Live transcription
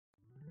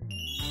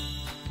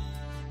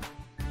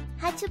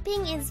Hachu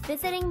Ping is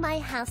visiting my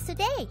house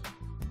today.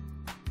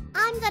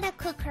 I'm gonna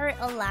cook her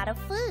a lot of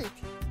food.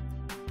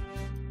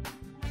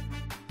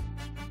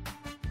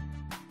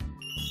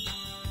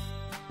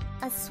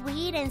 A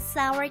sweet and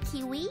sour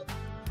kiwi.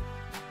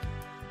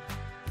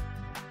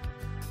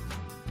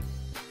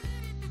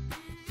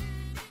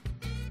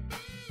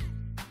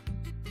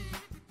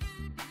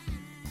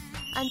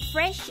 And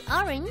fresh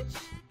orange.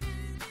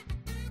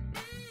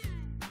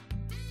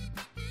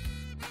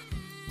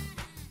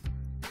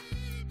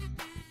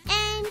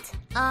 And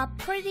a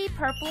pretty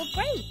purple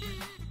grape.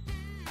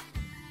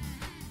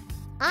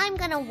 I'm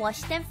gonna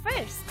wash them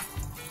first.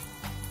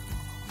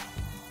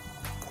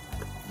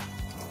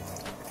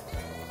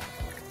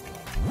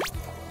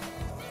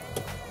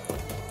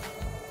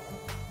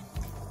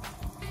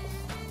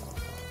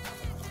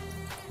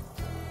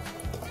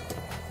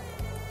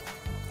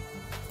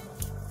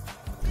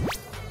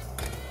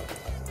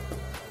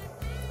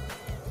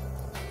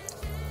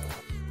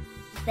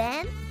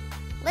 Then,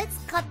 let's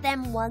cut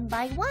them one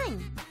by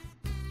one.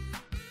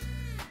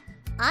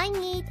 I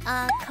need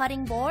a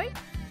cutting board,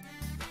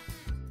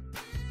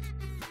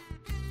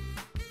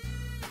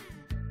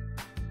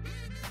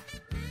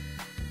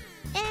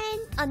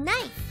 and a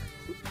knife,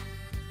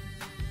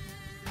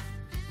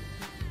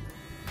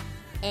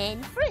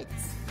 and fruits.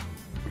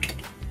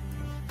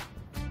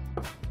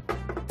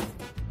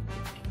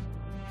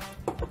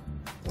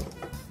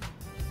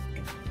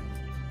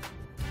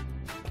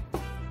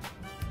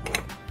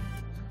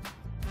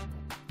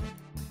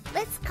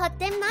 Let's cut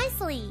them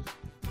nicely.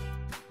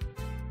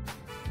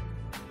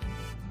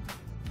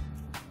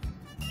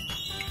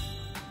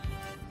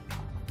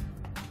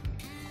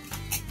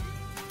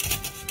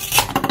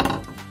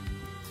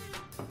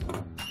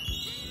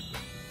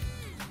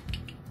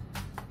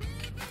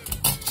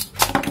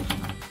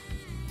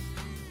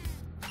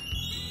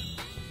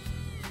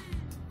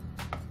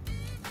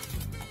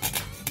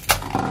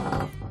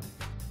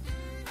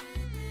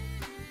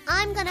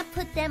 I'm gonna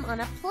put them on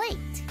a plate.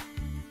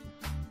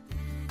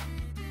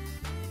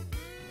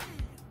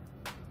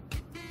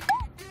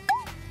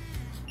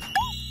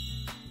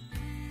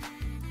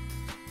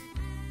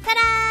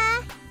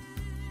 Ta-da!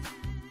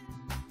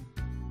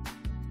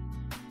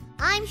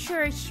 I'm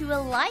sure she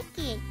will like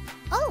it.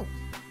 Oh,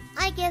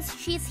 I guess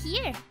she's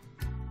here.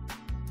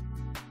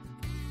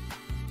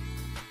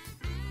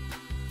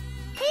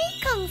 Hey,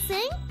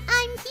 Kongsoon,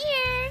 I'm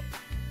here.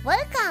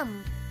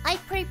 Welcome. I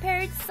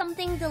prepared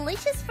something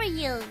delicious for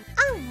you.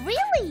 Oh,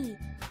 really?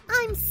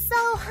 I'm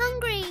so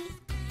hungry.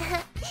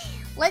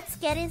 Let's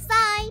get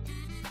inside.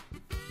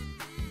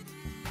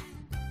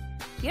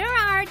 Here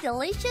are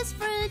delicious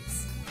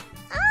fruits.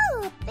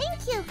 Oh,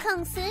 thank you,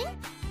 Kongsoon.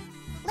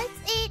 Let's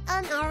eat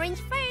an orange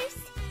first.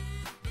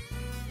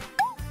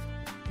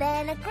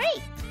 Then a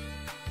grape.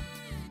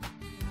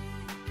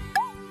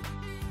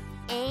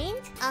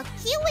 And a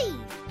kiwi.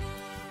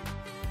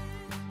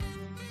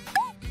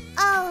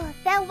 Oh,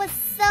 that was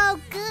so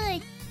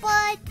good,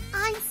 but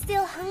I'm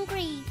still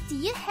hungry. Do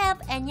you have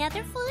any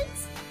other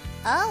foods?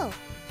 Oh,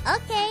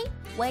 okay.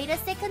 Wait a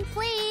second,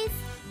 please.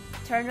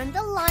 Turn on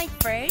the light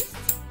first.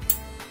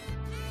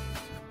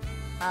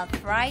 A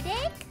fried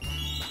egg.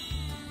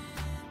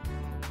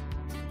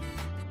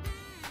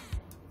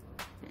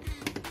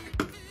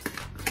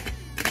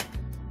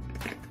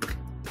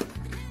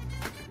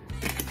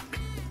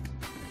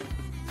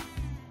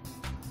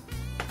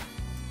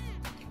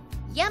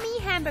 Yummy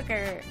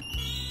hamburger.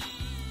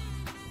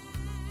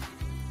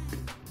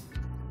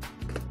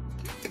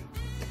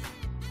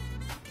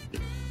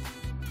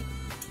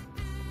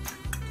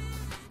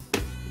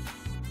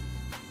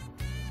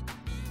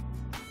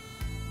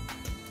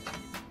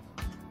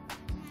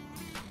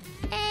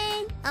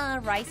 And a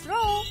rice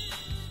roll.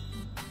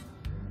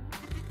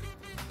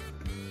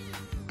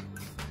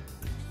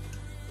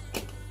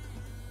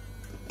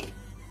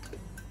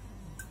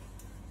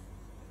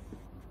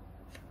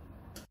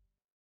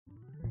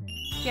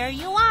 Here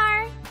you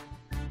are.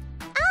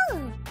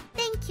 Oh,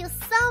 thank you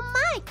so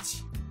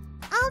much.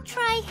 I'll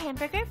try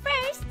hamburger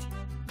first.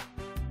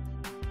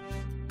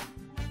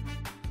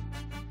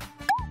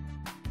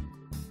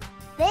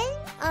 Then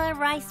a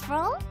rice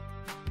roll.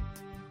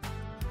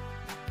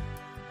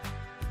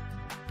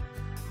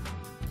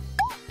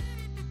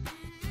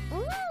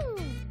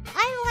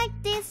 I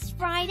like this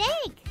fried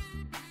egg.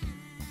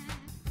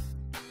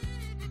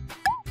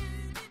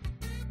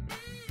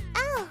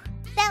 Oh,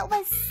 that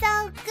was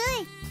so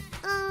good.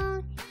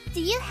 Do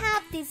you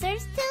have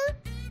desserts too?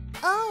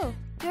 Oh,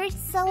 you're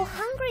so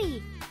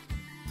hungry.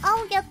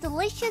 I'll get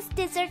delicious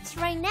desserts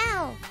right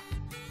now.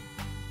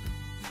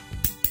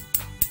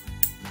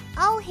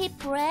 I'll heat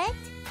bread.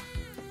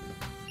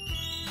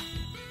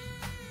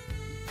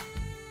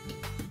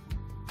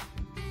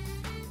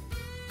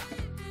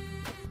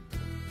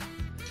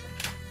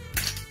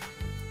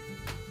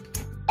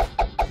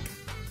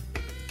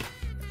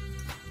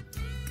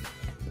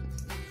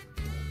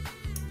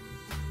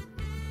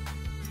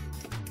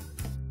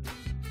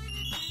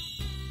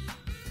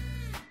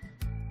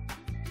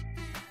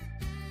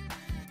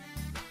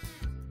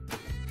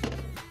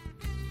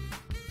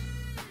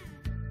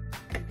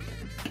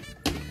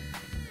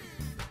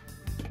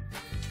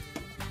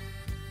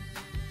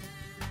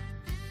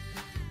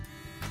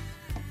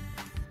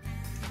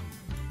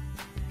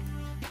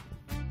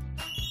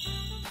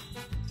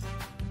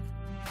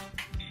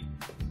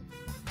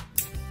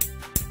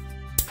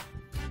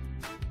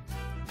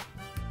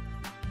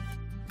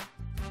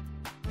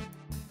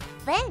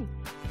 Then,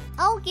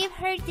 I'll give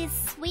her this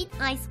sweet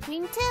ice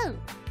cream too.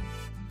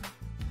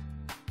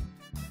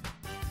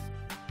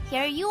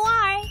 Here you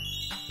are,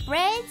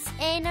 breads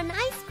and an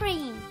ice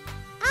cream.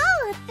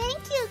 Oh, thank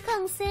you,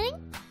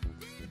 Kongsoon.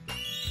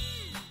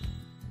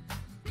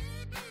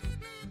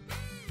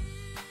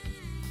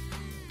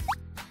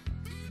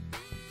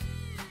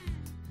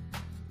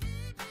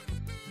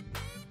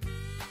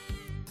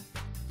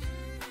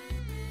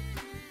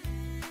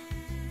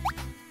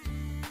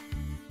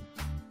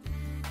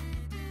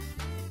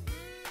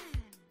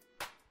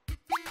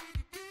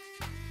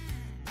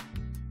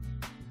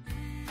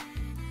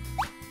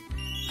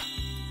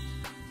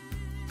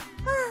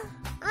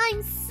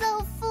 I'm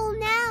so full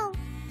now.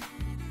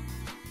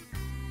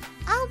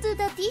 I'll do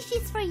the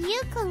dishes for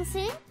you,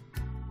 Kongsoon.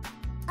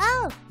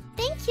 Oh,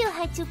 thank you,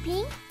 Hachu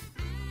Ping.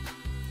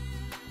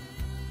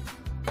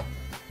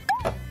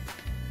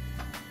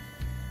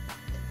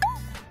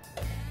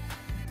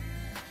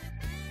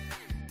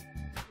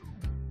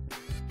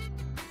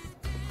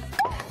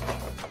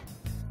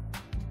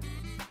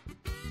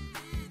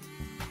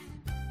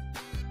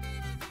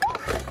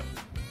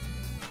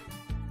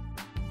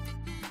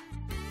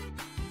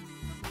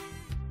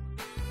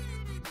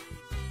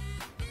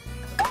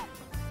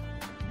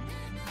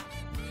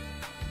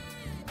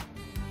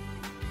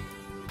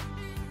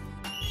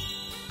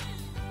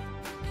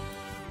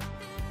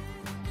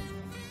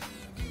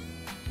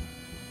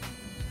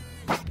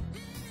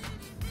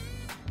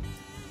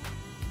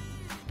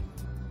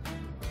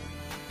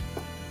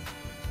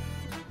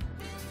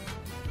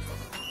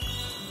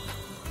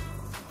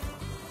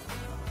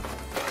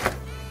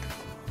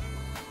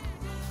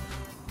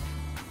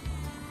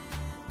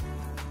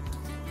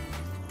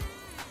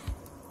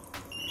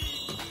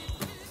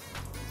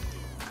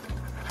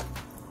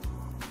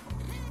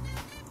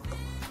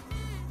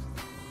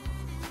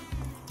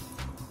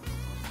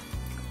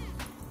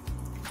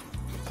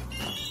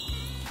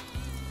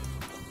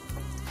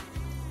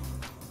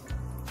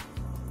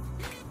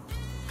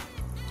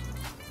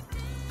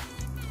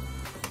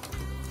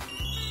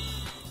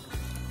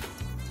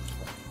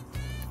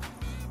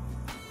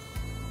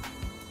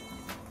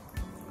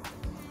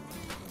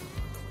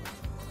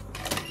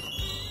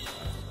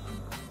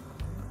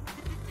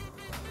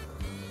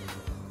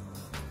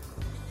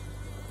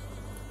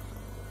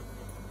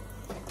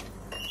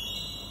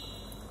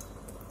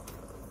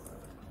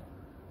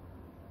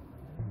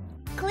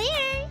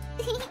 Clear!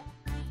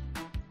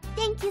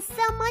 Thank you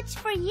so much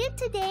for you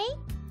today.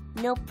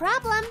 No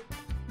problem.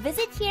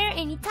 Visit here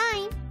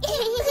anytime.